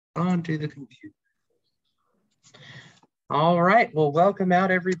onto the computer. All right, well, welcome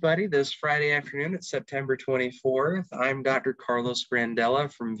out everybody this Friday afternoon. It's September 24th. I'm Dr. Carlos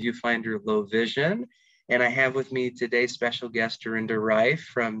Grandela from Viewfinder Low Vision, and I have with me today special guest Dorinda Rife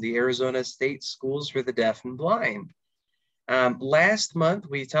from the Arizona State Schools for the Deaf and Blind. Last month,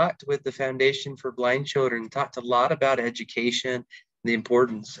 we talked with the Foundation for Blind Children, talked a lot about education, the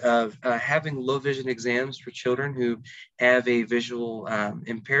importance of having low vision exams for children who have a visual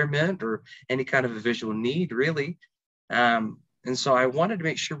impairment or any kind of a visual need, really. And so I wanted to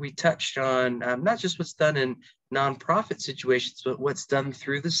make sure we touched on not just what's done in nonprofit situations, but what's done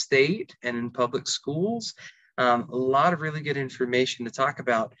through the state and in public schools. A lot of really good information to talk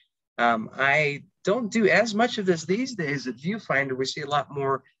about. I don't do as much of this these days at Viewfinder. We see a lot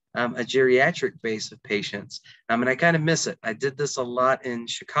more a geriatric base of patients, and I kind of miss it. I did this a lot in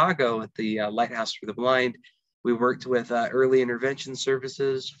Chicago at the Lighthouse for the Blind. We worked with early intervention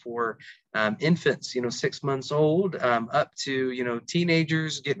services for infants, 6 months old, up to,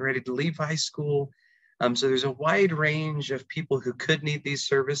 teenagers getting ready to leave high school. So there's a wide range of people who could need these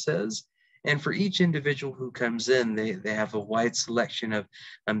services. And for each individual who comes in, they have a wide selection of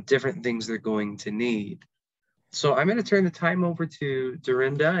different things they're going to need. So I'm going to turn the time over to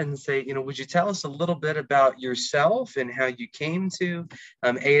Dorinda and say, would you tell us a little bit about yourself and how you came to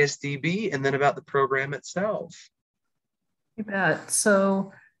ASDB, and then about the program itself? You bet.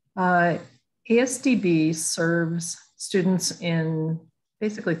 So ASDB serves students in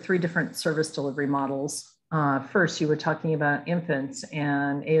basically 3 different service delivery models. First, you were talking about infants,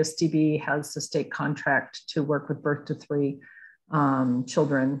 and ASDB has the state contract to work with birth to 3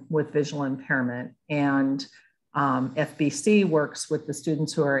 children with visual impairment. And FBC works with the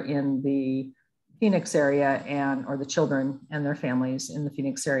students who are in the Phoenix area or the children and their families in the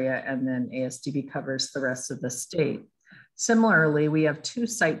Phoenix area, and then ASDB covers the rest of the state. Similarly, we have 2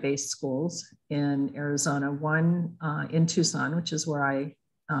 site-based schools in Arizona, one in Tucson, which is where I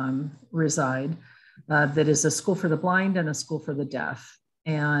reside, that is a school for the blind and a school for the deaf.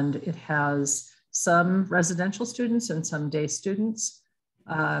 And it has some residential students and some day students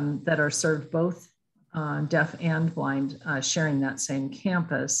that are served both deaf and blind, sharing that same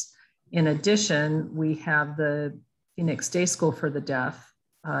campus. In addition, we have the Phoenix Day School for the Deaf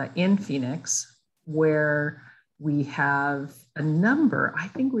in Phoenix, where we have a number, I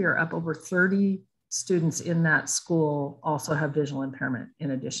think we are up over 30 students in that school also have visual impairment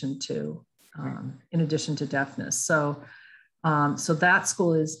in addition to deafness. So that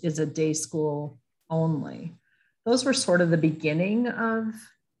school is a day school only. Those were sort of the beginning of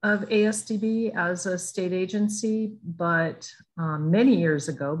ASDB as a state agency, but many years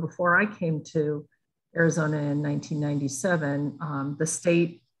ago, before I came to Arizona in 1997, the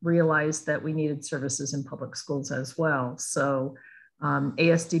state realized that we needed services in public schools as well. So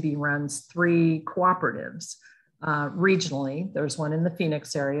ASDB runs 3 cooperatives regionally. There's one in the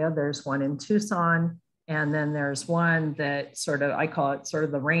Phoenix area, there's one in Tucson, and then there's one that I call it sort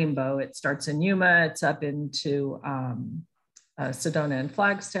of the rainbow. It starts in Yuma, it's up into Sedona and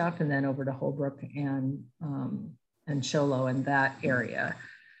Flagstaff, and then over to Holbrook and Show Low in that area,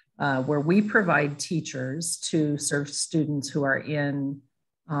 where we provide teachers to serve students who are in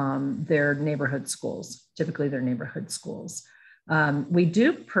their neighborhood schools, typically their neighborhood schools. We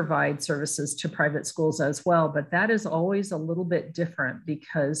do provide services to private schools as well, but that is always a little bit different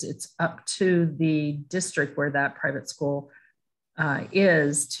because it's up to the district where that private school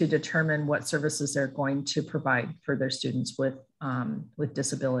is to determine what services they're going to provide for their students with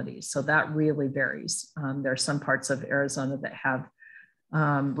disabilities. So that really varies. There are some parts of Arizona that have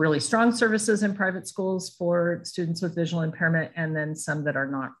really strong services in private schools for students with visual impairment, and then some that are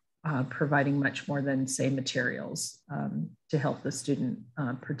not providing much more than, say, materials to help the student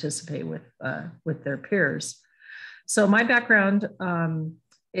participate with their peers. So my background,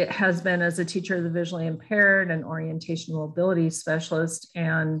 it has been as a teacher of the visually impaired and orientation mobility specialist,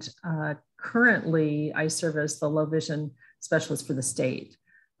 and currently I serve as the low vision specialist for the state,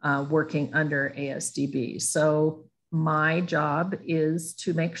 working under ASDB. So my job is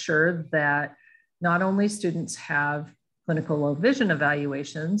to make sure that not only students have clinical low vision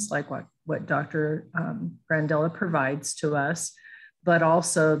evaluations, like what Dr. Grandela provides to us, but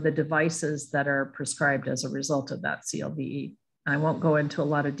also the devices that are prescribed as a result of that CLVE. I won't go into a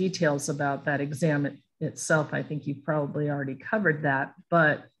lot of details about that exam itself. I think you've probably already covered that,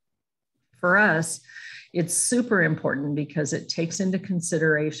 but for us, it's super important because it takes into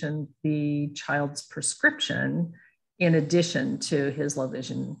consideration the child's prescription in addition to his low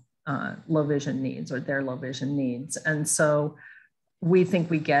vision needs or their low vision needs. And so we think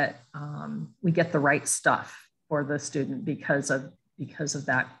we get the right stuff for the student because because of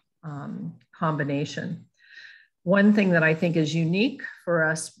that combination. One thing that I think is unique for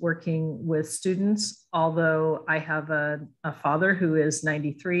us working with students, although I have a father who is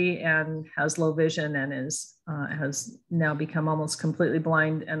 93 and has low vision and has now become almost completely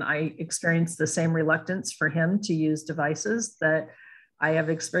blind, and I experienced the same reluctance for him to use devices that I have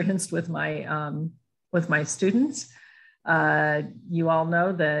experienced with my students. You all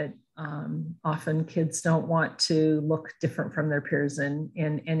know that often kids don't want to look different from their peers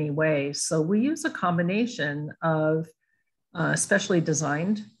in any way. So we use a combination of specially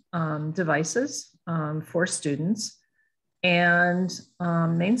designed devices for students and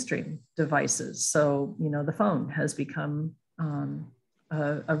mainstream devices. So, you know, the phone has become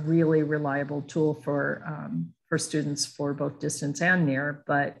a really reliable tool for students for both distance and near,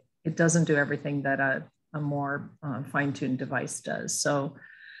 but it doesn't do everything that a more fine-tuned device does. So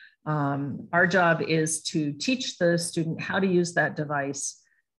our job is to teach the student how to use that device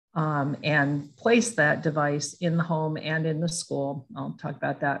and place that device in the home and in the school. I'll talk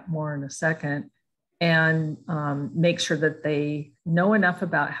about that more in a second. And make sure that they know enough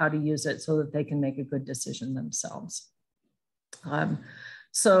about how to use it so that they can make a good decision themselves.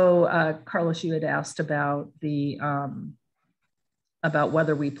 Carlos, you had asked about about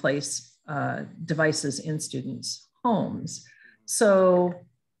whether we place devices in students' homes. So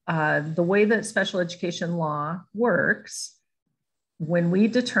the way that special education law works, when we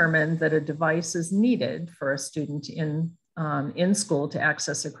determine that a device is needed for a student in school to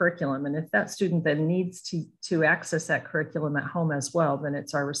access a curriculum, and if that student then needs to access that curriculum at home as well, then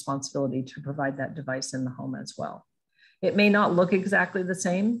it's our responsibility to provide that device in the home as well. It may not look exactly the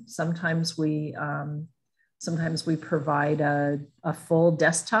same. Sometimes we provide a full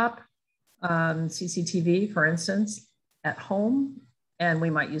desktop CCTV, for instance, at home, and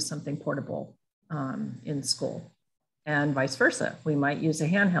we might use something portable in school, and vice versa. We might use a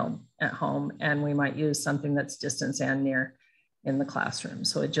handheld at home, and we might use something that's distance and near in the classroom.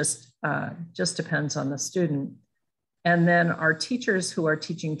 So it just depends on the student. And then our teachers who are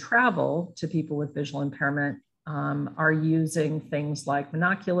teaching travel to people with visual impairment are using things like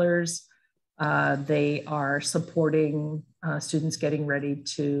binoculars. They are supporting students getting ready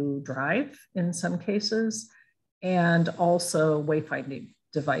to drive in some cases, and also wayfinding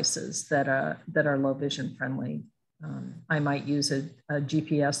devices that are low vision friendly. I might use a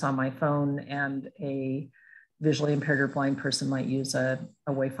GPS on my phone, and a visually impaired or blind person might use a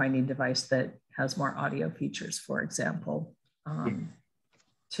wayfinding device that has more audio features, for example,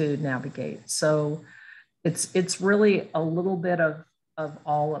 to navigate. So it's really a little bit of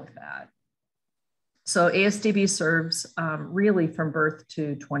all of that. So ASDB serves really from birth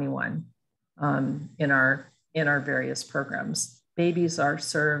to 21 in our various programs. Babies are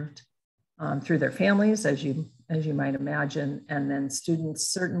served through their families, as you might imagine, and then students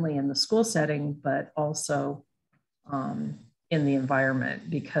certainly in the school setting, but also in the environment,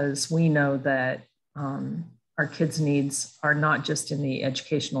 because we know that our kids' needs are not just in the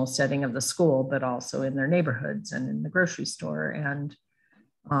educational setting of the school, but also in their neighborhoods and in the grocery store and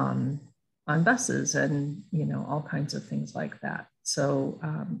on buses and, you know, all kinds of things like that. So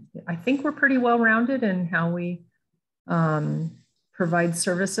I think we're pretty well-rounded in how we provide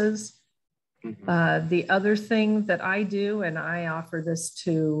services. The other thing that I do, and I offer this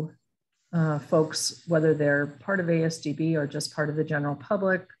to folks, whether they're part of ASDB or just part of the general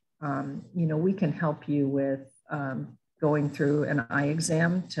public, you know, we can help you with going through an eye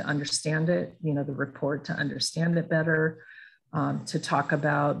exam to understand it, you know, the report to understand it better, to talk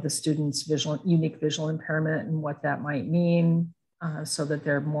about the student's unique visual impairment and what that might mean, so that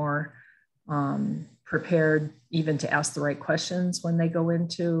they're more prepared even to ask the right questions when they go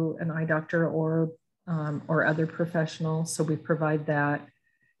into an eye doctor or other professional. So we provide that,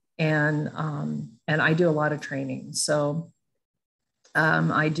 and I do a lot of training. So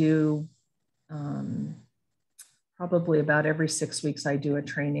I do probably about every 6 weeks, I do a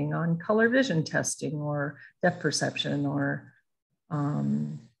training on color vision testing or depth perception or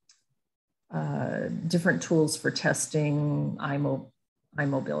different tools for testing eye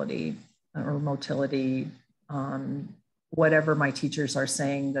mobility or motility, whatever my teachers are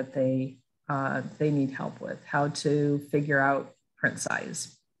saying that they need help with, how to figure out print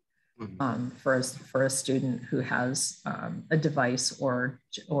size for a student who has a device or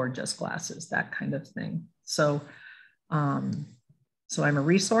just glasses, that kind of thing. So, so I'm a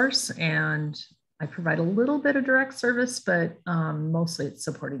resource, and I provide a little bit of direct service, but mostly it's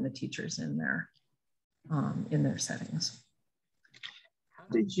supporting the teachers in their settings. How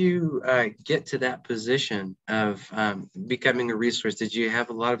did you get to that position of becoming a resource? Did you have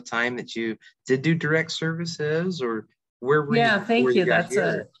a lot of time that you did do direct services, or Where were you Yeah, before thank you you. got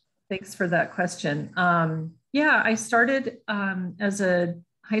here? Thanks for that question. Yeah, I started as a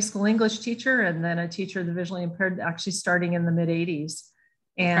high school English teacher and then a teacher of the visually impaired, actually starting in the mid 80s.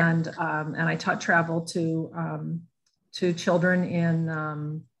 Okay. And I taught travel to children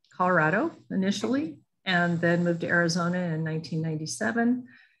in Colorado initially, and then moved to Arizona in 1997.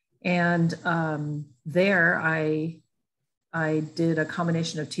 And there I did a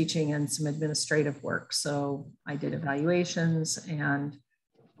combination of teaching and some administrative work. So I did evaluations and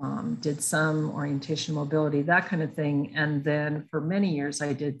did some orientation mobility, that kind of thing. And then for many years,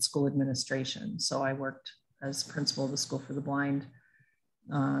 I did school administration. So I worked as principal of the School for the Blind,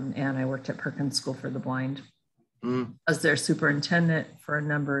 and I worked at Perkins School for the Blind as their superintendent for a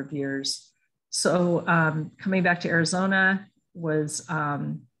number of years. So coming back to Arizona was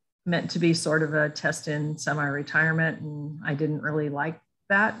meant to be sort of a test in semi-retirement, and I didn't really like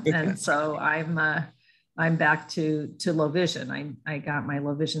that. And so I'm back to low vision. I got my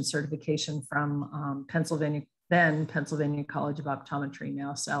low vision certification from Pennsylvania College of Optometry,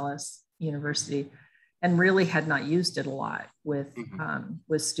 now Salus University, and really had not used it a lot with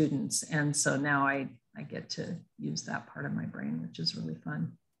students. And so now I get to use that part of my brain, which is really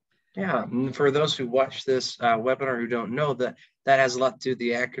fun. Yeah, and for those who watch this webinar who don't know, that has a lot to do with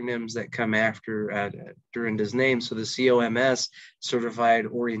the acronyms that come after Dorinda's name. So the COMS, Certified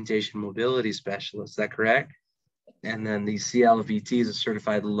Orientation Mobility Specialist, is that correct? And then the CLVT is a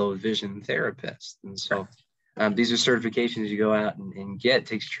Certified Low Vision Therapist. And so these are certifications you go out and get. It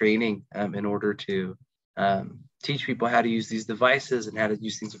takes training in order to teach people how to use these devices and how to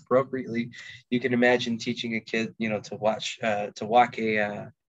use things appropriately. You can imagine teaching a kid, to walk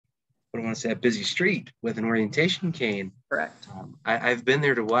a busy street with an orientation cane. Correct. I've been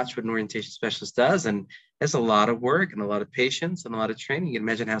there to watch what an orientation specialist does, and it's a lot of work and a lot of patience and a lot of training. You can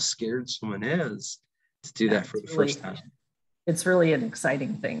imagine how scared someone is to do that for the first time. It's really an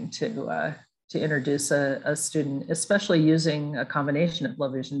exciting thing to introduce a student, especially using a combination of low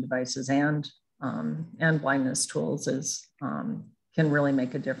vision devices and blindness tools can really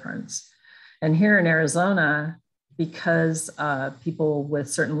make a difference. And here in Arizona, because people with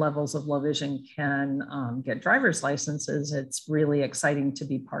certain levels of low vision can get driver's licenses, it's really exciting to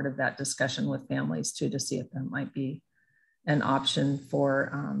be part of that discussion with families too, to see if that might be an option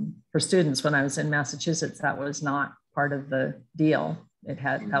for students. When I was in Massachusetts, that was not part of the deal.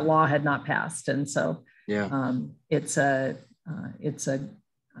 That law had not passed, and so it's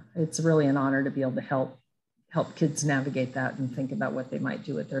really an honor to be able to help kids navigate that and think about what they might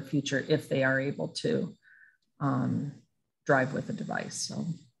do with their future if they are able to drive with a device. So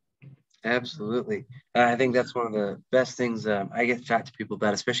absolutely. I think that's one of the best things I get to talk to people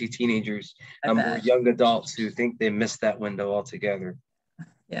about, especially teenagers or young adults who think they missed that window altogether.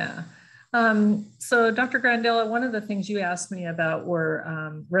 Yeah. So Dr. Grandela, one of the things you asked me about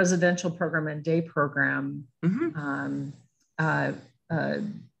were residential program and day program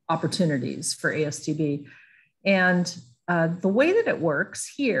opportunities for ASTB. And the way that it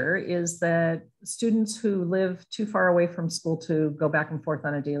works here is that students who live too far away from school to go back and forth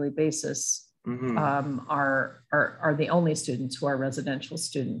on a daily basis are the only students who are residential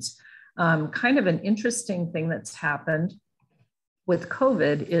students. Kind of an interesting thing that's happened with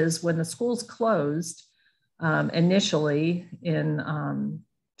COVID is when the schools closed initially in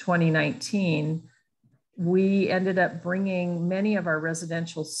 2019, we ended up bringing many of our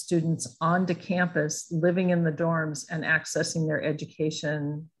residential students onto campus, living in the dorms and accessing their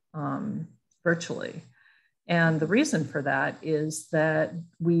education virtually. And the reason for that is that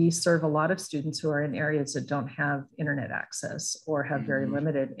we serve a lot of students who are in areas that don't have internet access or have very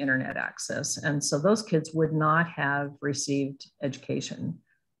limited internet access. And so those kids would not have received education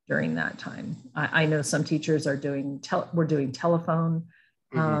during that time. I know some teachers are we're doing telephone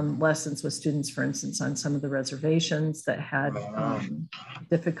lessons with students, for instance, on some of the reservations that had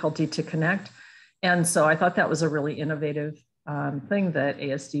difficulty to connect. And so I thought that was a really innovative thing that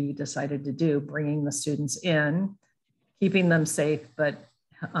ASD decided to do, bringing the students in, keeping them safe, but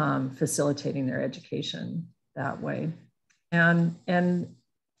facilitating their education that way. And in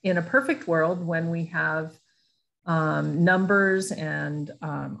a perfect world, when we have numbers and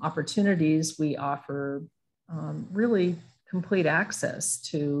opportunities, we offer really complete access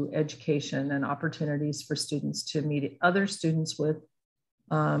to education and opportunities for students to meet other students with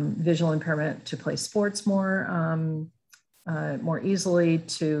visual impairment, to play sports more easily,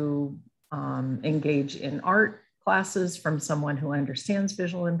 to engage in art classes from someone who understands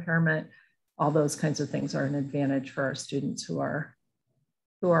visual impairment. All those kinds of things are an advantage for our students who are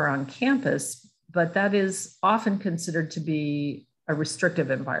on campus, but that is often considered to be a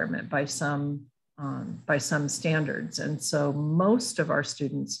restrictive environment by some by some standards. And so most of our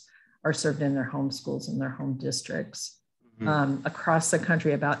students are served in their home schools and their home districts. Across the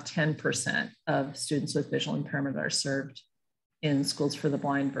country, about 10% of students with visual impairment are served in schools for the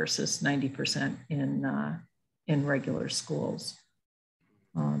blind versus 90% in regular schools.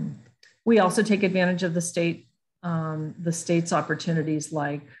 We also take advantage of the state's opportunities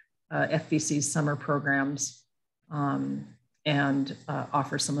like FVC's summer programs, and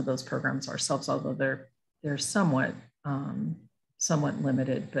offer some of those programs ourselves, although they're somewhat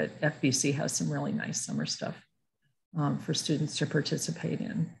limited, but FVC has some really nice summer stuff for students to participate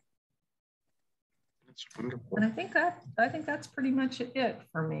in. That's wonderful. And I think that's pretty much it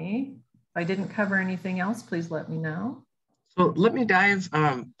for me. If I didn't cover anything else, please let me know. So let me dive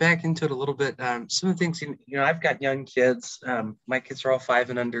back into it a little bit. Some of the things, I've got young kids. My kids are all 5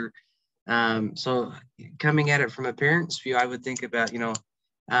 and under. So coming at it from a parent's view, I would think about,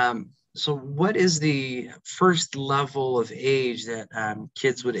 so what is the first level of age that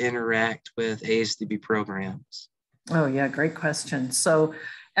kids would interact with ASDB programs? Oh yeah, great question. So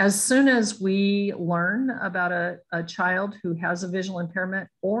as soon as we learn about a child who has a visual impairment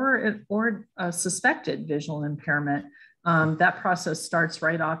or a suspected visual impairment, that process starts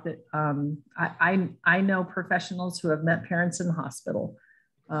right off. I know professionals who have met parents in the hospital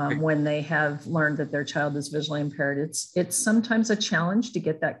when they have learned that their child is visually impaired. It's sometimes a challenge to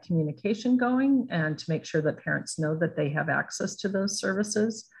get that communication going and to make sure that parents know that they have access to those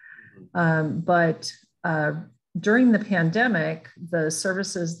services. But during the pandemic, the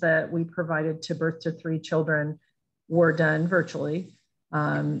services that we provided to birth to 3 children were done virtually,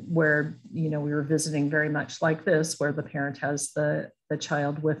 where we were visiting very much like this, where the parent has the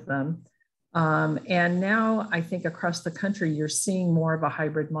child with them. And now I think across the country, you're seeing more of a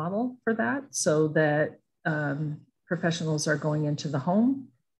hybrid model for that, so that professionals are going into the home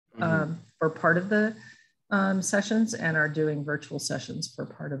for part of the sessions and are doing virtual sessions for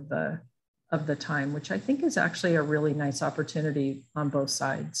part of the time, which I think is actually a really nice opportunity on both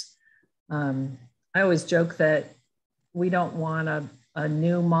sides. I always joke that we don't want a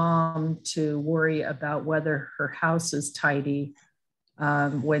new mom to worry about whether her house is tidy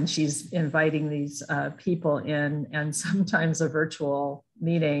when she's inviting these people in, and sometimes a virtual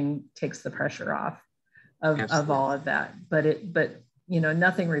meeting takes the pressure off of all of that. But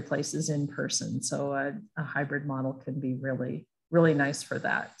nothing replaces in person. So a hybrid model can be really, really nice for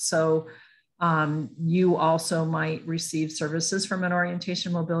that. So you also might receive services from an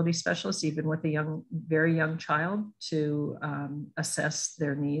orientation mobility specialist, even with a very young child, to assess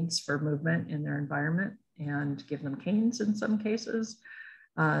their needs for movement in their environment and give them canes in some cases.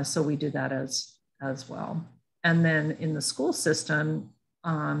 So we do that as well. And then in the school system,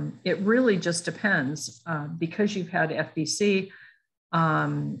 it really just depends. Because you've had FVC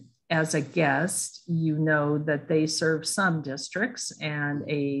as a guest, that they serve some districts, and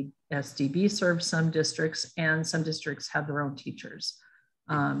a SDB serves some districts, and some districts have their own teachers,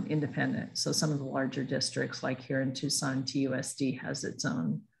 independent. So some of the larger districts, like here in Tucson, TUSD has its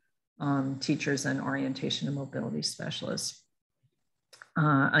own teachers and orientation and mobility specialists.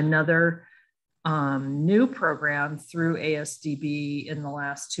 Another new program through ASDB in the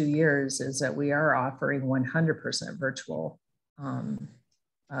last 2 years is that we are offering 100% virtual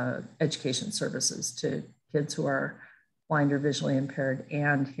education services to kids who are blind or visually impaired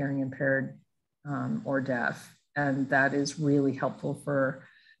and hearing impaired or deaf. And that is really helpful for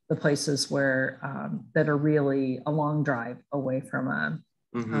the places where that are really a long drive away from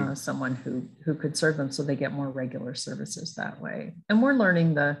someone who could serve them, so they get more regular services that way. And we're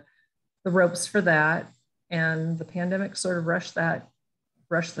learning the ropes for that. And the pandemic sort of rushed that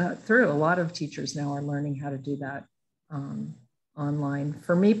through. A lot of teachers now are learning how to do that online.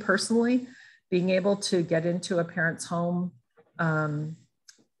 For me personally, being able to get into a parent's home,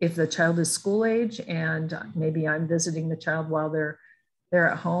 if the child is school age and maybe I'm visiting the child while they're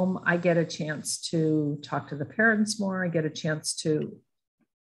at home, I get a chance to talk to the parents more. I get a chance to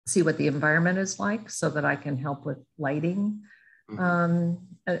see what the environment is like, so that I can help with lighting,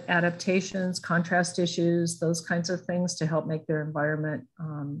 adaptations, contrast issues, those kinds of things, to help make their environment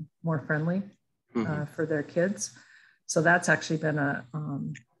more friendly for their kids. So that's actually been a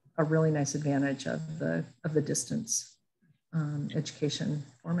really nice advantage of the distance education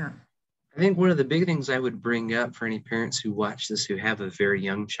format. I think one of the big things I would bring up for any parents who watch this who have a very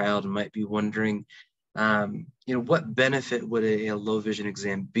young child and might be wondering, what benefit would a low vision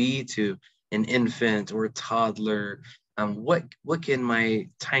exam be to an infant or a toddler? What can my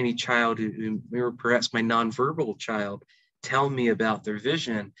tiny child, or perhaps my nonverbal child, tell me about their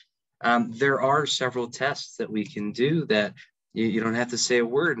vision? There are several tests that we can do that You don't have to say a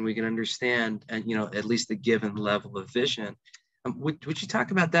word, and we can understand, and at least a given level of vision. Would you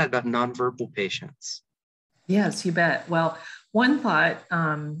talk about that, about nonverbal patients? Yes, you bet. Well, one thought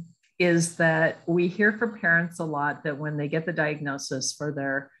is that we hear from parents a lot that when they get the diagnosis for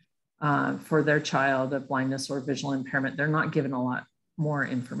their child of blindness or visual impairment, they're not given a lot more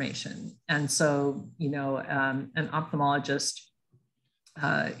information. And so, an ophthalmologist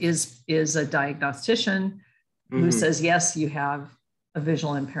is a diagnostician who says, yes, you have a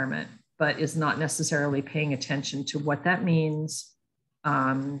visual impairment, but is not necessarily paying attention to what that means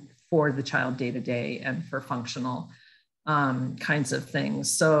for the child day to day and for functional kinds of things.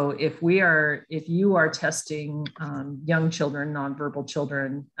 So if you are testing young children, nonverbal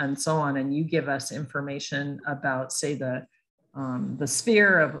children, and so on, and you give us information about, say, the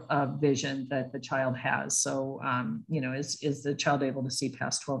sphere of vision that the child has. So, is the child able to see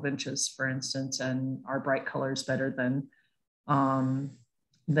past 12 inches, for instance, and are bright colors better than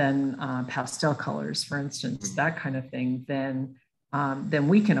pastel colors, for instance, that kind of thing, then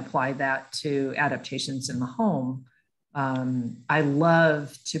we can apply that to adaptations in the home. I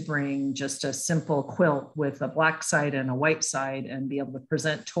love to bring just a simple quilt with a black side and a white side and be able to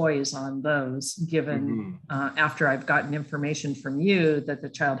present toys on those, given after I've gotten information from you that the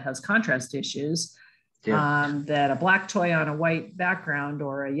child has contrast issues, that a black toy on a white background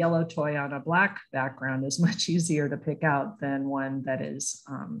or a yellow toy on a black background is much easier to pick out than one that is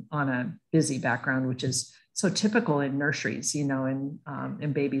on a busy background, which is so typical in nurseries. In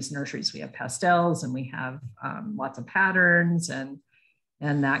babies' nurseries, we have pastels and we have lots of patterns and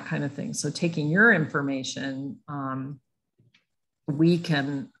that kind of thing. So taking your information, we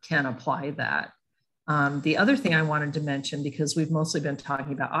can apply that. The other thing I wanted to mention, because we've mostly been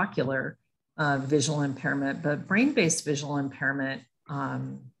talking about ocular visual impairment, but brain-based visual impairment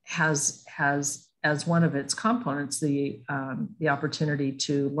has as one of its components the opportunity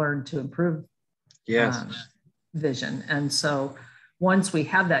to learn to improve vision. And so once we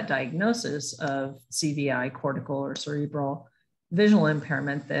have that diagnosis of CVI, cortical or cerebral visual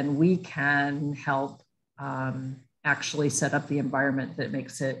impairment, then we can help actually set up the environment that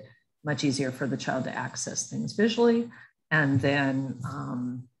makes it much easier for the child to access things visually, and then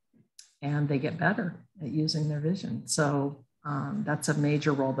and they get better at using their vision. So that's a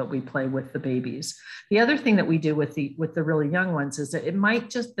major role that we play with the babies. The other thing that we do with the really young ones is that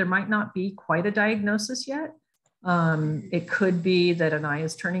there might not be quite a diagnosis yet. It could be that an eye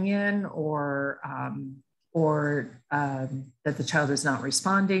is turning in, or that the child is not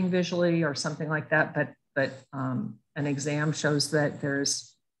responding visually or something like that. But an exam shows that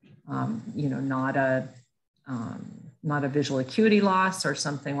there's not a visual acuity loss or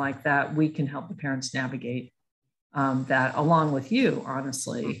something like that. We can help the parents navigate that along with you,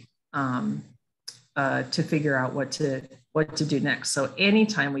 honestly, to figure out what to do next. So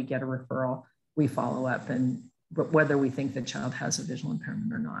anytime we get a referral, we follow up, and whether we think the child has a visual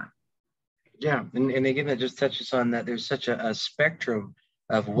impairment or not. Yeah, and again, that just touches on that there's such a spectrum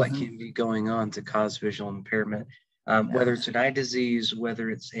of what can be going on to cause visual impairment, whether it's an eye disease, whether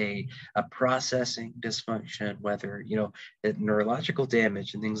it's a processing dysfunction, whether, neurological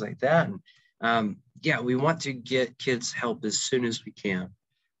damage and things like that. And we want to get kids help as soon as we can.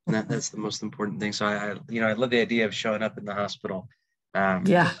 And that's the most important thing. So I love the idea of showing up in the hospital.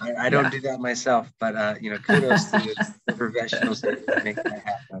 I don't do that myself, but kudos to the professionals that make that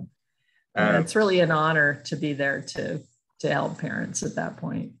happen. It's really an honor to be there to help parents at that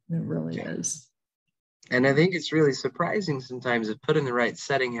point. It really is. And I think it's really surprising sometimes, if put in the right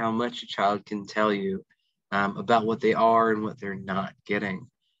setting, how much a child can tell you about what they are and what they're not getting.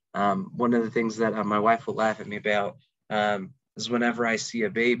 One of the things that my wife will laugh at me about is whenever I see a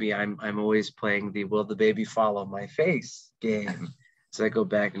baby, I'm always playing the "Will the baby follow my face" game. So I go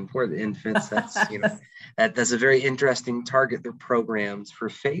back and forth. Infants, that's that's a very interesting target. They're programmed for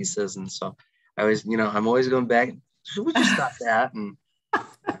faces, and so I always, I'm always going back. Would you stop that? And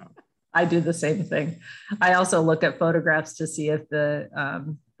I do the same thing. I also look at photographs to see if the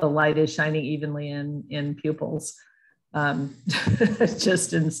light is shining evenly in pupils,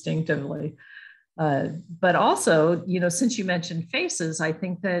 just instinctively. But also, since you mentioned faces, I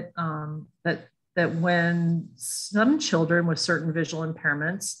think that that when some children with certain visual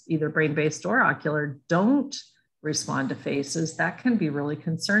impairments, either brain-based or ocular, don't respond to faces, that can be really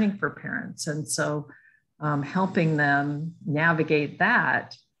concerning for parents. And so helping them navigate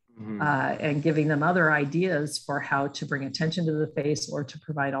that and giving them other ideas for how to bring attention to the face or to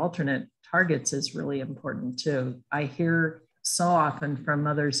provide alternate targets is really important too. I hear so often from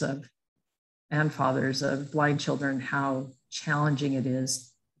mothers and fathers of blind children how challenging it is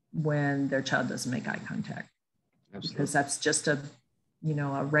when their child doesn't make eye contact. Absolutely. because that's just a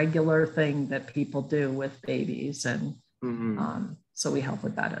regular thing that people do with babies. And so we help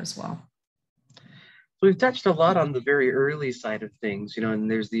with that as well. So we've touched a lot on the very early side of things, and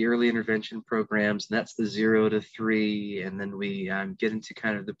there's the early intervention programs, and that's the 0 to 3. And then we get into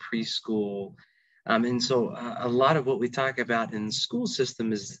kind of the preschool. And so a lot of what we talk about in the school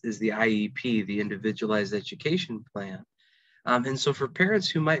system is the IEP, the Individualized Education Plan. And so for parents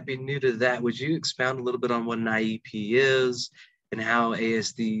who might be new to that, would you expound a little bit on what an IEP is and how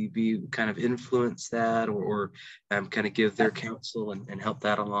ASDB kind of influence that or kind of give their counsel and help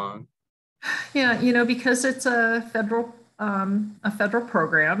that along? Yeah, because it's a federal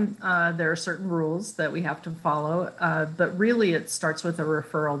program, there are certain rules that we have to follow, but really it starts with a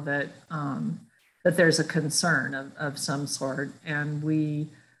referral that there's a concern of some sort, and we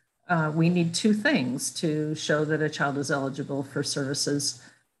need two things to show that a child is eligible for services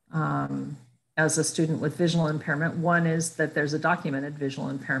as a student with visual impairment. One is that there's a documented visual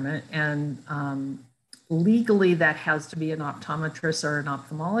impairment, and legally that has to be an optometrist or an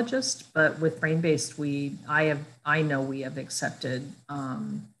ophthalmologist, but with brain-based, I know we have accepted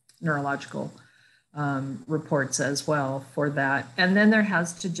neurological reports as well for that. And then there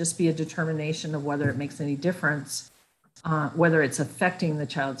has to just be a determination of whether it makes any difference, whether it's affecting the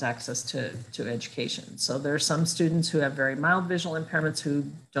child's access to education. So there are some students who have very mild visual impairments who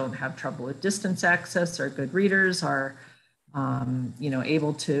don't have trouble with distance access, are good readers, are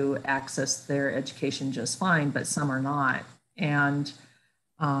able to access their education just fine, but some are not. And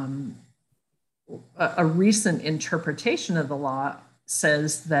a recent interpretation of the law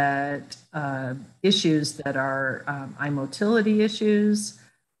says that issues that are eye motility issues,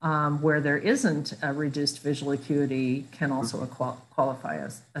 where there isn't a reduced visual acuity, can also qualify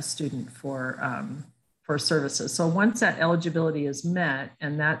as a student for services. So once that eligibility is met,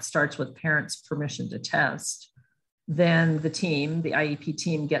 and that starts with parents' permission to test, then the IEP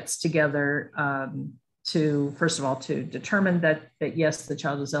team gets together to, first of all, to determine that yes, the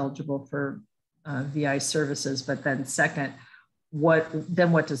child is eligible for VI services, but then second, what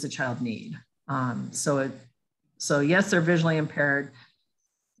does the child need? So yes, they're visually impaired.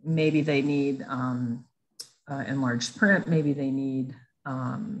 Maybe they need enlarged print. Maybe they need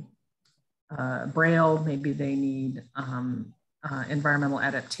Braille. Maybe they need environmental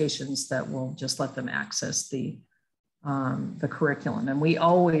adaptations that will just let them access the curriculum. And we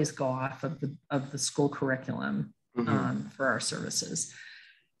always go off of the school curriculum for our services.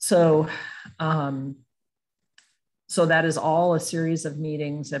 So that is all a series of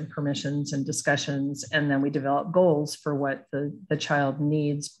meetings and permissions and discussions, and then we develop goals for what the child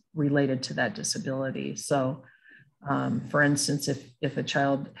needs related to that disability. So for instance, if a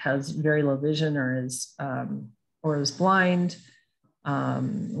child has very low vision or is blind,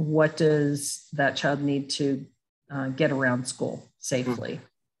 what does that child need to get around school safely?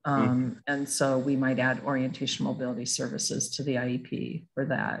 And so we might add orientation mobility services to the IEP for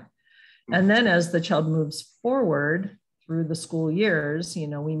that. And then as the child moves forward through the school years,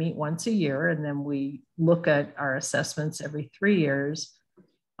 we meet once a year, and then we look at our assessments every 3 years.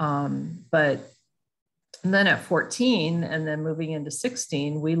 But then at 14 and then moving into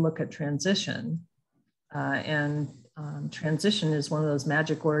 16, we look at transition. And transition is one of those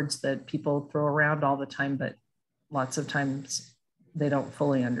magic words that people throw around all the time, but lots of times they don't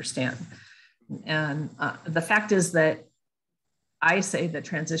fully understand. And the fact is that I say that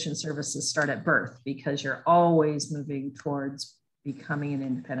transition services start at birth, because you're always moving towards becoming an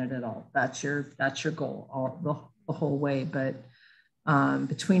independent adult. That's your goal the whole way. But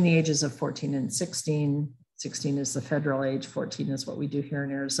between the ages of 14 and 16 is the federal age, 14 is what we do here in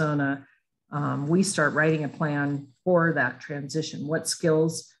Arizona, we start writing a plan for that transition. What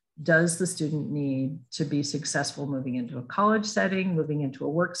skills does the student need to be successful moving into a college setting, moving into a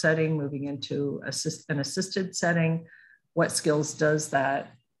work setting, moving into an assisted setting? What skills does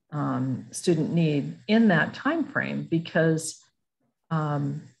that student need in that time frame? Because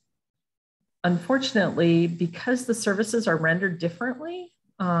unfortunately, because the services are rendered differently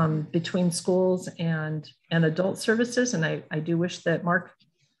between schools and adult services, and I do wish that Mark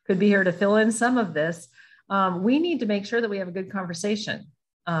could be here to fill in some of this, we need to make sure that we have a good conversation,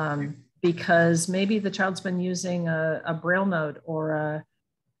 because maybe the child's been using a Braille note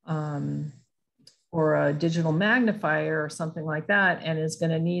or a digital magnifier or something like that, and is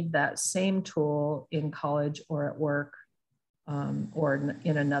going to need that same tool in college or at work or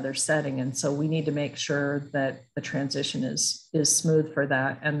in another setting. And so we need to make sure that the transition is smooth for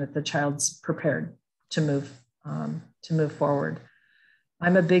that, and that the child's prepared to move forward.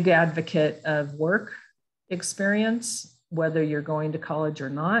 I'm a big advocate of work experience, whether you're going to college or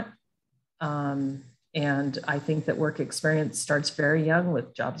not. And I think that work experience starts very young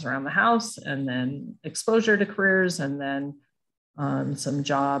with jobs around the house, and then exposure to careers, and then some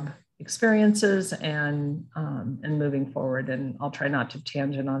job experiences, and moving forward. And I'll try not to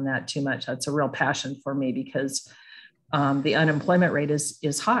tangent on that too much. That's a real passion for me, because the unemployment rate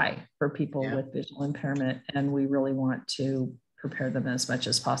is high for people with visual impairment, and we really want to prepare them as much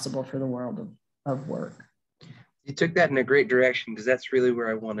as possible for the world of work. You took that in a great direction, because that's really where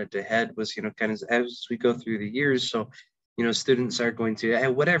I wanted to head, was, kind of as we go through the years. So, students are going to,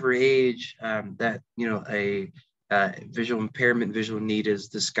 at whatever age that, a visual impairment, visual need is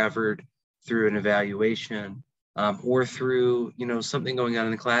discovered through an evaluation, or through, something going on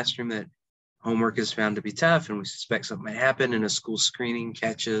in the classroom, that homework is found to be tough and we suspect something might happen, and a school screening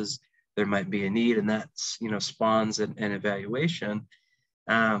catches there might be a need, and that's, spawns an evaluation.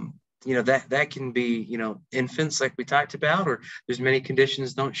 That can be, infants, like we talked about, or there's many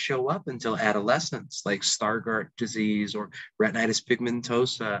conditions don't show up until adolescence, like Stargardt disease or retinitis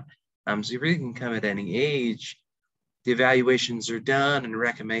pigmentosa. So you really can come at any age. The evaluations are done and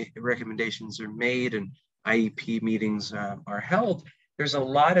recommendations are made, and IEP meetings are held. There's a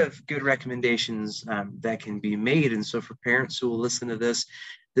lot of good recommendations that can be made. And so for parents who will listen to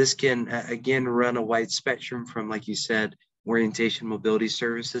this can, again, run a wide spectrum from, like you said, orientation mobility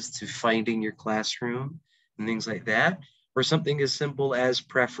services to finding your classroom and things like that, or something as simple as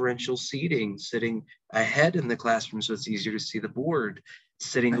preferential seating, sitting ahead in the classroom so it's easier to see the board,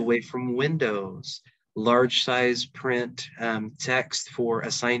 sitting away from windows, large size print text for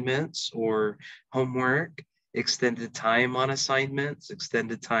assignments or homework, extended time on assignments,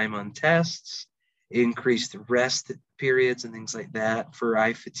 extended time on tests, increased rest periods and things like that for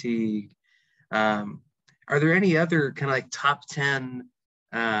eye fatigue. Are there any other kind of like top 10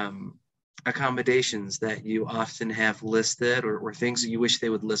 accommodations that you often have listed, or things that you wish they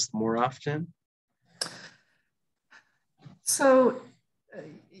would list more often? So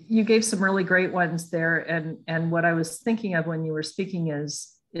you gave some really great ones there. And what I was thinking of when you were speaking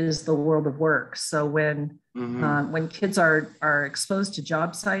is the world of work. So when kids are exposed to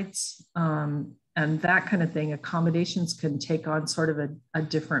job sites and that kind of thing, accommodations can take on sort of a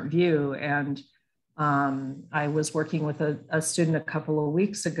different view. And I was working with a student a couple of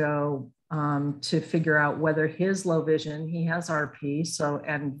weeks ago to figure out whether his low vision, he has RP,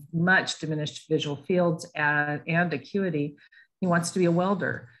 and much diminished visual fields and acuity, he wants to be a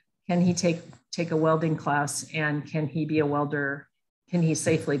welder. Can he take a welding class, and can he be a welder? Can he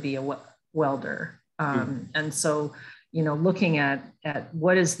safely be a welder? And so, looking at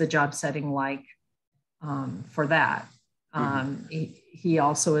what is the job setting like for that. He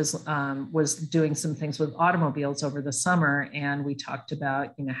also was doing some things with automobiles over the summer, and we talked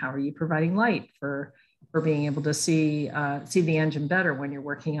about, how are you providing light for being able to see the engine better when you're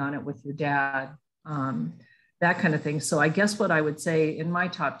working on it with your dad, that kind of thing. So I guess what I would say in my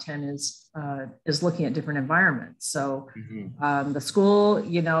top 10 is looking at different environments. So the school,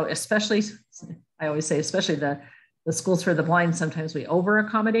 especially, I always say, especially the schools for the blind, sometimes we over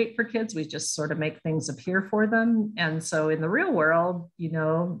accommodate for kids. We just sort of make things appear for them. And so in the real world,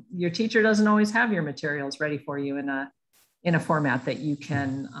 your teacher doesn't always have your materials ready for you in a format that you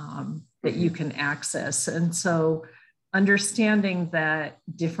can access. And so understanding that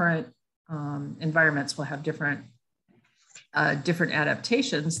different environments will have different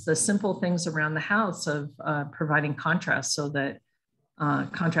adaptations, the simple things around the house of providing contrast, so that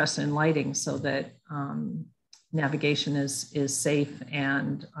contrast and lighting, so that navigation is safe,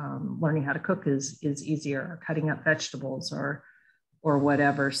 and learning how to cook is easier, or cutting up vegetables or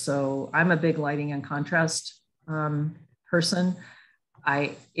whatever. So I'm a big lighting and contrast person.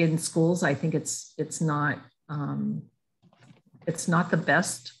 In schools, I think it's not the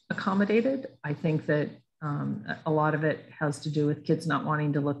best accommodated. I think that a lot of it has to do with kids not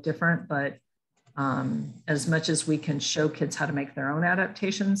wanting to look different, but as much as we can show kids how to make their own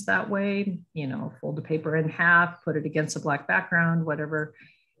adaptations that way, fold the paper in half, put it against a black background, whatever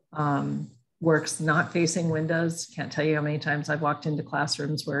works, not facing windows. Can't tell you how many times I've walked into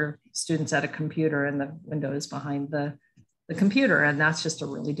classrooms where students at a computer and the window is behind the computer. And that's just a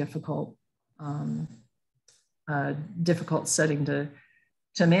really difficult setting to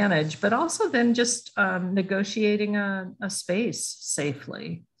manage, but also then just negotiating a space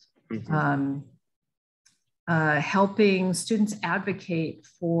safely. Helping students advocate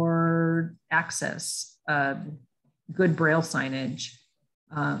for access, good Braille signage.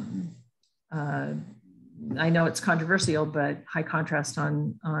 I know it's controversial, but high contrast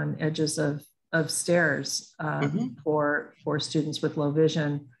on edges of stairs for students with low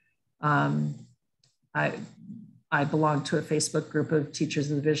vision. I belong to a Facebook group of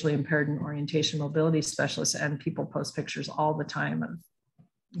teachers of the visually impaired and orientation mobility specialists, and people post pictures all the time of,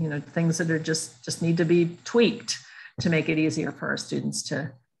 you know, things that are just need to be tweaked to make it easier for our students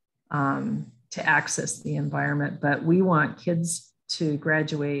to access the environment. But we want kids to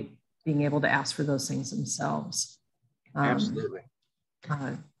graduate being able to ask for those things themselves. Absolutely.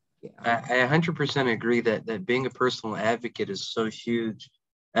 Yeah. I 100% agree that being a personal advocate is so huge.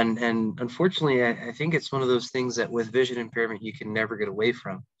 And unfortunately, I think it's one of those things that with vision impairment, you can never get away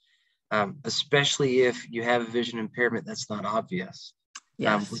from, especially if you have a vision impairment that's not obvious,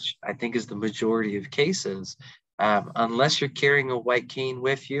 Yes. which I think is the majority of cases. Unless you're carrying a white cane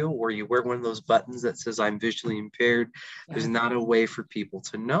with you, or you wear one of those buttons that says I'm visually impaired, there's not a way for people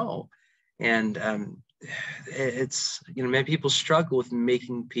to know. And it's, you know, many people struggle with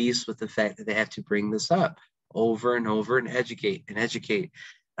making peace with the fact that they have to bring this up over and over and educate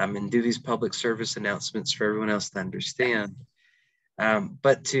and do these public service announcements for everyone else to understand.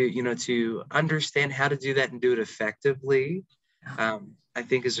 But to understand how to do that and do it effectively, I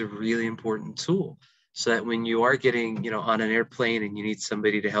think is a really important tool. So that when you are getting, you know, on an airplane and you need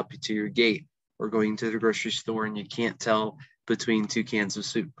somebody to help you to your gate, or going to the grocery store and you can't tell between 2 cans of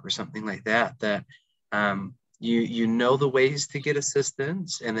soup or something like that, you know the ways to get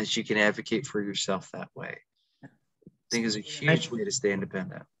assistance, and that you can advocate for yourself that way. I think is a huge way to stay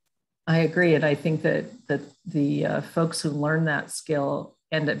independent. I agree. And I think that the folks who learn that skill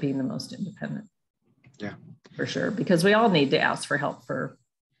end up being the most independent. Yeah, for sure. Because we all need to ask for help for,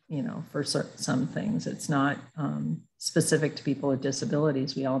 you know, for some things. It's not specific to people with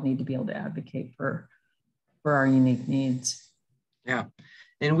disabilities. We all need to be able to advocate for our unique needs. Yeah.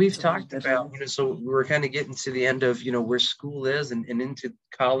 And we've talked about, you know, so we're kind of getting to the end of, you know, where school is and into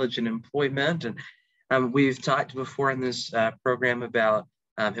college and employment. And we've talked before in this program about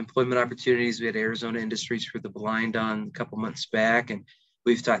employment opportunities. We had Arizona Industries for the Blind on a couple months back, and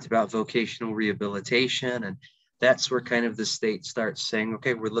we've talked about vocational rehabilitation. And that's where kind of the state starts saying,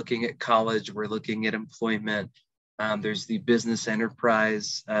 okay, we're looking at college, we're looking at employment. There's the business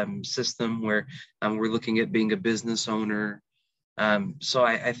enterprise system where we're looking at being a business owner. So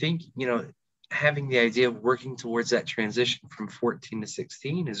I think, you know, having the idea of working towards that transition from 14 to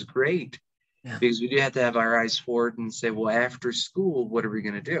 16 is great, because we do have to have our eyes forward and say, well, after school, what are we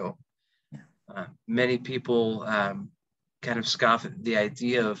going to do? Many people kind of scoff at the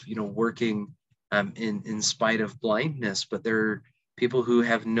idea of, you know, working in spite of blindness, but there are people who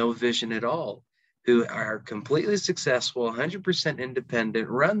have no vision at all, who are completely successful, 100% independent,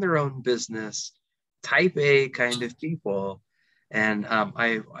 run their own business, type A kind of people. And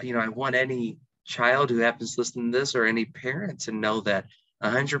I want any child who happens to listen to this, or any parent, to know that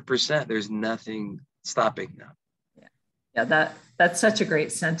 100% there's nothing stopping them. Yeah, that's such a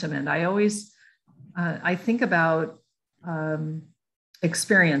great sentiment. I always, I think about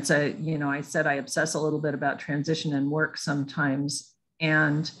experience. I said I obsess a little bit about transition and work sometimes,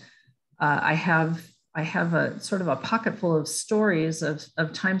 and I have a sort of a pocket full of stories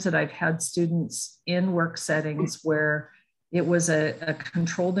of times that I've had students in work settings where it was a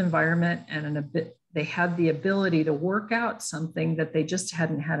controlled environment, and they had the ability to work out something that they just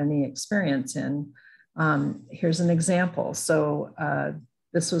hadn't had any experience in. Here's an example. So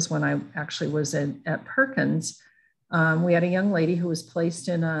this was when I actually was at Perkins. We had a young lady who was placed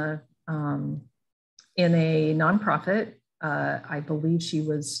in a nonprofit. I believe she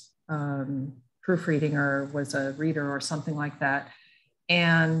was proofreading or was a reader or something like that.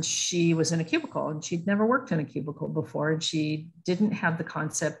 And she was in a cubicle, and she'd never worked in a cubicle before. And she didn't have the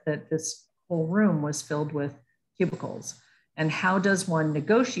concept that this whole room was filled with cubicles. And how does one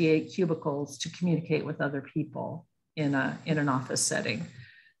negotiate cubicles to communicate with other people in an office setting?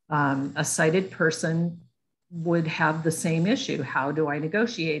 A sighted person would have the same issue. How do I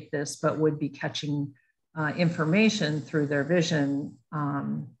negotiate this? But would be catching information through their vision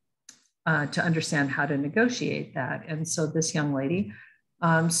to understand how to negotiate that. And so this young lady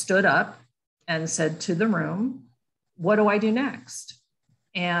stood up and said to the room, "What do I do next?"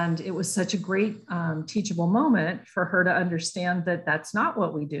 And it was such a great teachable moment for her to understand that that's not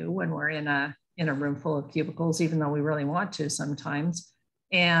what we do when we're in a room full of cubicles, even though we really want to sometimes.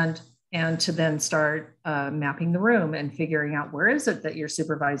 And to then start mapping the room and figuring out where is it that your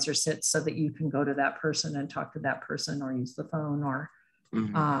supervisor sits, so that you can go to that person and talk to that person, or use the phone, or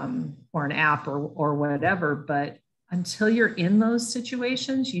an app, or whatever. But until you're in those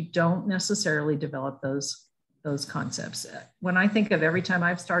situations, you don't necessarily develop those concepts. When I think of every time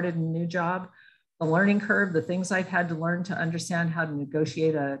I've started a new job, the learning curve, the things I've had to learn to understand how to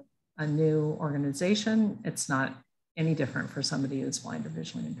negotiate a new organization, it's not any different for somebody who's blind or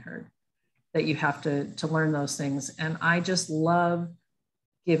visually impaired. that you have to learn those things. And I just love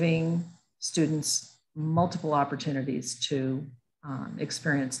giving students multiple opportunities to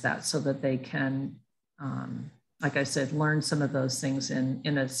experience that so that they can, like I said, learn some of those things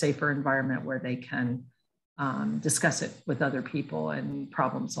in a safer environment where they can discuss it with other people and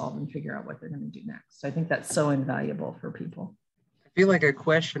problem solve and figure out what they're going to do next. I think that's so invaluable for people. I feel like a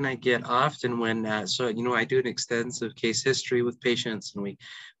question I get often when, I do an extensive case history with patients, and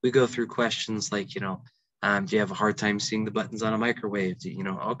we go through questions like, do you have a hard time seeing the buttons on a microwave?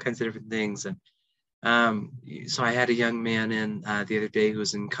 All kinds of different things. And so I had a young man in the other day who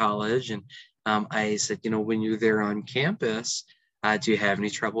was in college, and I said, when you're there on campus, do you have any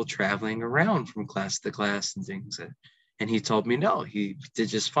trouble traveling around from class to class and things? And he told me no, he did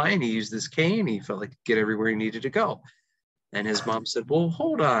just fine. He used his cane. He felt like he could get everywhere he needed to go. And his mom said, well,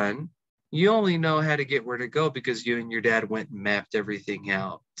 hold on. You only know how to get where to go because you and your dad went and mapped everything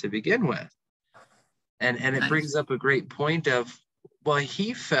out to begin with. And it brings up a great point of, well,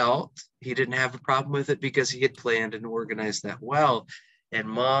 he felt he didn't have a problem with it because he had planned and organized that well. And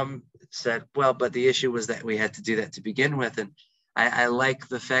mom said, well, but the issue was that we had to do that to begin with. And I like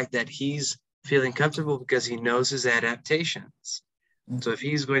the fact that he's feeling comfortable because he knows his adaptations. So if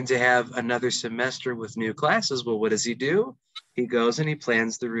he's going to have another semester with new classes, well, what does he do? He goes and he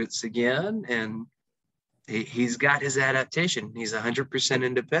plans the routes again, and he's got his adaptation. He's 100%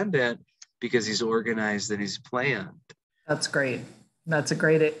 independent because he's organized and he's planned. That's great. That's a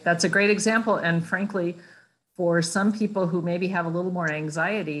great example. And frankly, for some people who maybe have a little more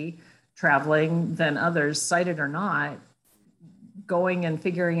anxiety traveling than others, sighted or not, going and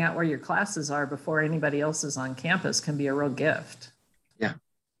figuring out where your classes are before anybody else is on campus can be a real gift.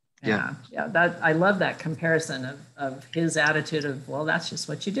 Yeah. That I love that comparison of his attitude of, well, that's just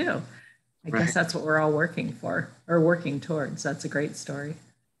what you do. I guess that's what we're all working for or working towards. That's a great story.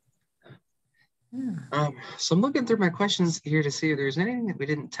 Yeah. So I'm looking through my questions here to see if there's anything that we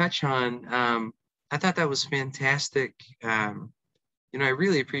didn't touch on. I thought that was fantastic. I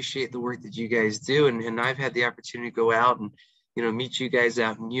really appreciate the work that you guys do. And I've had the opportunity to go out and, meet you guys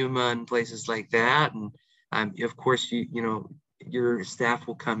out in Yuma and places like that. And of course, your staff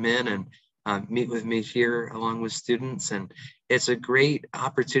will come in and meet with me here along with students. And it's a great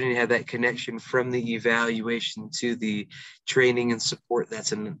opportunity to have that connection from the evaluation to the training and support.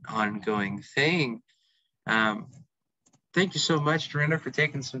 That's an ongoing thing. Thank you so much, Dorinda, for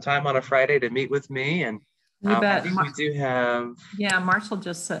taking some time on a Friday to meet with me. And you bet. I think we do have... Yeah, Marshall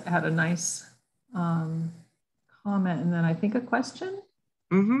just had a nice comment, and then I think a question.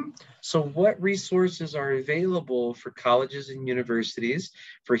 So what resources are available for colleges and universities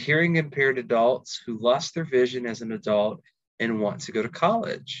for hearing impaired adults who lost their vision as an adult and want to go to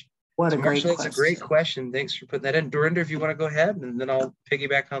college? What a great question. That's a great question. Thanks for putting that in. Dorinda, if you want to go ahead, and then I'll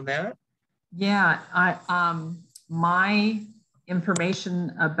piggyback on that. Yeah, my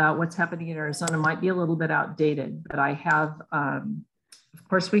information about what's happening in Arizona might be a little bit outdated, but I have, of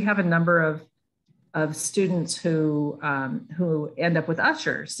course, we have a number of students who end up with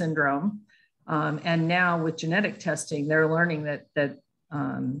Usher syndrome, and now with genetic testing, they're learning that they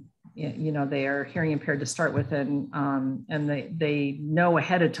are hearing impaired to start with, and they know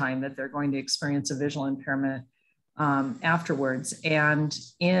ahead of time that they're going to experience a visual impairment afterwards. And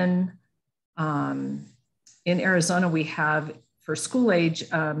in Arizona, we have for school age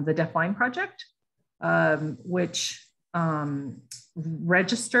the Deaf Blind Project, which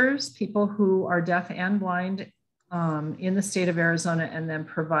registers people who are deaf and blind in the state of Arizona, and then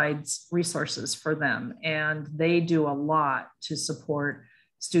provides resources for them. And they do a lot to support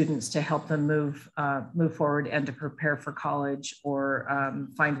students to help them move forward and to prepare for college or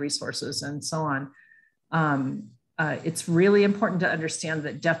find resources and so on. It's really important to understand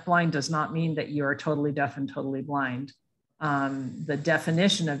that deaf-blind does not mean that you are totally deaf and totally blind. The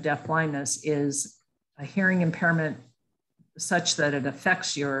definition of deaf-blindness is a hearing impairment such that it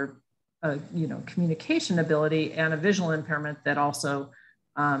affects your communication ability, and a visual impairment that also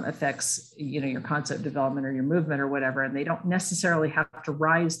affects your concept development or your movement or whatever. And they don't necessarily have to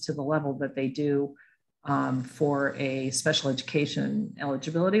rise to the level that they do for a special education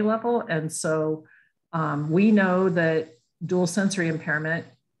eligibility level. And so we know that dual sensory impairment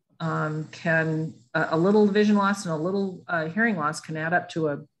can, a little vision loss and a little hearing loss can add up to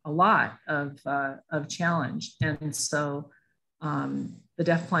a lot of challenge. And so the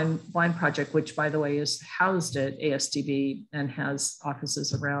Deaf Blind Project, which by the way is housed at ASDB and has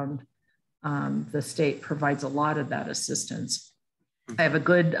offices around the state, provides a lot of that assistance. I have a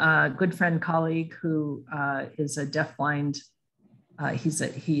good friend, colleague who is a deaf-blind. He's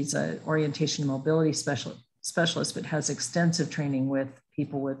a orientation and mobility specialist, but has extensive training with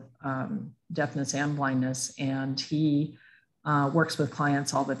people with deafness and blindness, and he works with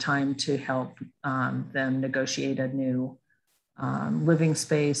clients all the time to help them negotiate a new living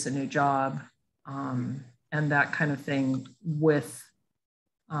space, a new job, and that kind of thing with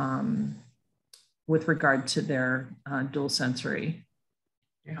regard to their dual sensory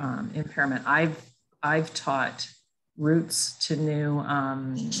impairment. I've taught routes to new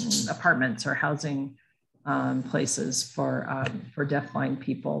apartments or housing places for deafblind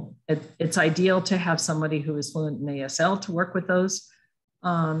people. It's ideal to have somebody who is fluent in ASL to work with those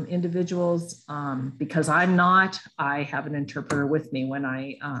individuals. Because I'm not, I have an interpreter with me when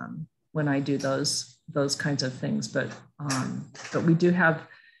I do those kinds of things. But we do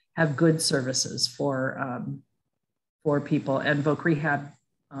have good services for people, and Voc Rehab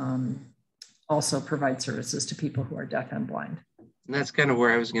also provides services to people who are deaf and blind. And that's kind of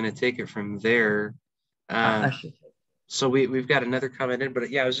where I was going to take it from there. So we've got another comment in, but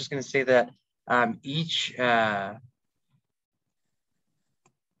yeah, I was just going to say that each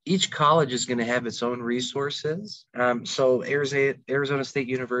college is going to have its own resources. So Arizona State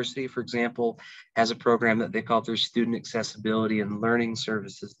University, for example, has a program that they call their Student Accessibility and Learning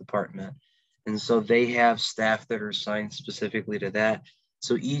Services Department. And so they have staff that are assigned specifically to that.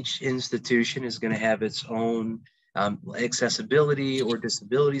 So each institution is going to have its own accessibility or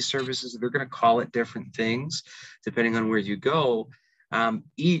disability services. They're going to call it different things depending on where you go.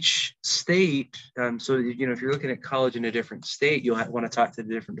 Each state, so if you're looking at college in a different state, you'll want to talk to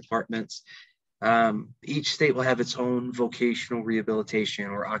the different departments. Each state will have its own vocational rehabilitation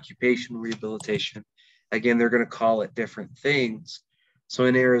or occupational rehabilitation. Again, they're going to call it different things. So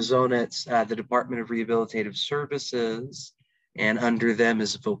in Arizona, it's the Department of Rehabilitative Services, and under them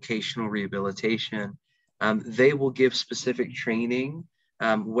is vocational rehabilitation. They will give specific training,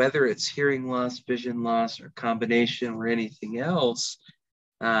 whether it's hearing loss, vision loss, or combination or anything else.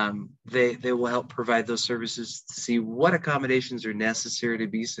 They will help provide those services to see what accommodations are necessary to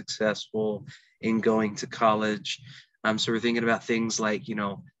be successful in going to college. So we're thinking about things like,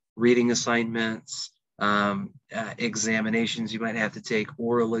 reading assignments, examinations you might have to take,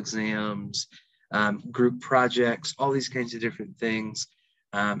 oral exams, group projects, all these kinds of different things.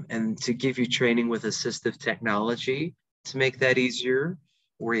 And to give you training with assistive technology to make that easier,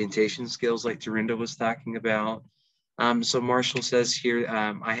 orientation skills like Dorinda was talking about. So Marshall says here,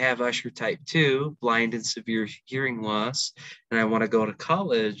 I have Usher type 2, blind and severe hearing loss, and I want to go to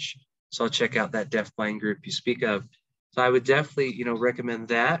college. So I'll check out that deafblind group you speak of. So I would definitely,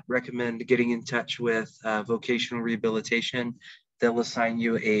 recommend getting in touch with vocational rehabilitation. They'll assign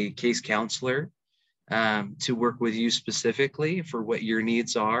you a case counselor to work with you specifically for what your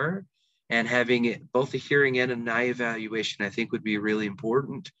needs are, and having it both a hearing and an eye evaluation, I think would be really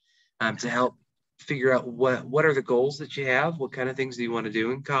important to help figure out what are the goals that you have, what kind of things do you want to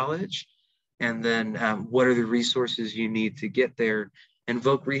do in college, and then what are the resources you need to get there. And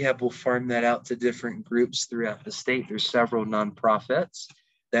Voc Rehab will farm that out to different groups throughout the state. There's several nonprofits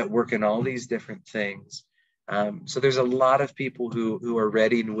that work in all these different things. So there's a lot of people who are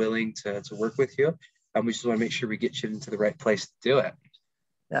ready and willing to work with you. We just want to make sure we get you into the right place to do it.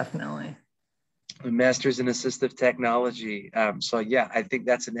 Definitely. A master's in assistive technology. So yeah, I think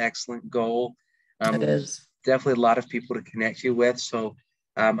that's an excellent goal. It is. Definitely a lot of people to connect you with. So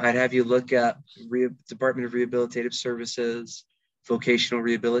I'd have you look at Department of Rehabilitative Services, vocational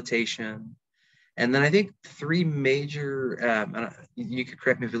rehabilitation. And then I think three major, you could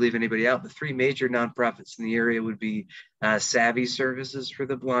correct me if you leave anybody out, but three major nonprofits in the area would be Savvy Services for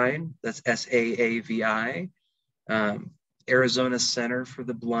the Blind, that's SAAVI, Arizona Center for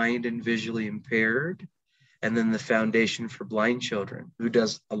the Blind and Visually Impaired, and then the Foundation for Blind Children, who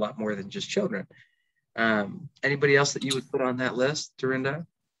does a lot more than just children. Anybody else that you would put on that list, Dorinda?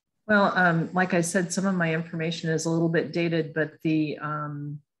 Well, like I said, some of my information is a little bit dated, but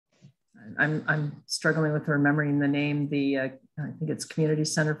I'm struggling with remembering the name. I think it's Community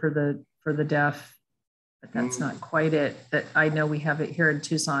Center for the Deaf, but that's not quite it. That I know we have it here in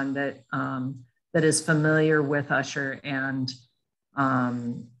Tucson that is familiar with Usher and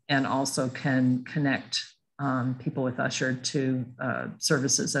also can connect people with Usher to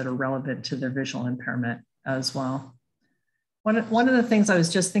services that are relevant to their visual impairment as well. One of the things I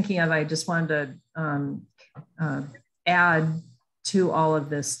was just thinking of, I just wanted to add to all of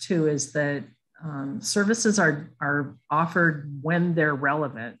this too, is that services are offered when they're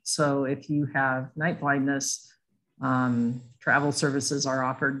relevant. So if you have night blindness, travel services are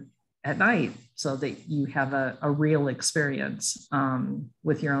offered at night so that you have a real experience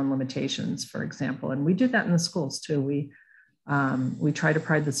with your own limitations, for example. And we do that in the schools too. We try to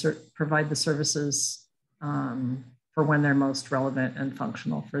provide the services for when they're most relevant and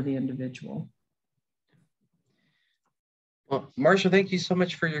functional for the individual. Well, Marcia, thank you so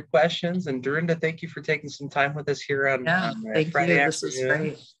much for your questions. And Dorinda, thank you for taking some time with us here on, Friday afternoon. This is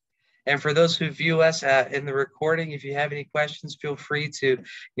great. And for those who view us in the recording, if you have any questions, feel free to,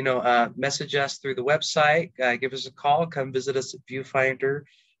 message us through the website, give us a call, come visit us at Viewfinder,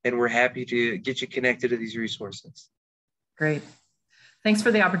 and we're happy to get you connected to these resources. Great. Thanks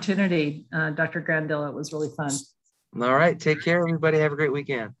for the opportunity, Dr. Grandela. It was really fun. All right. Take care, everybody. Have a great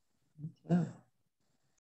weekend. Yeah.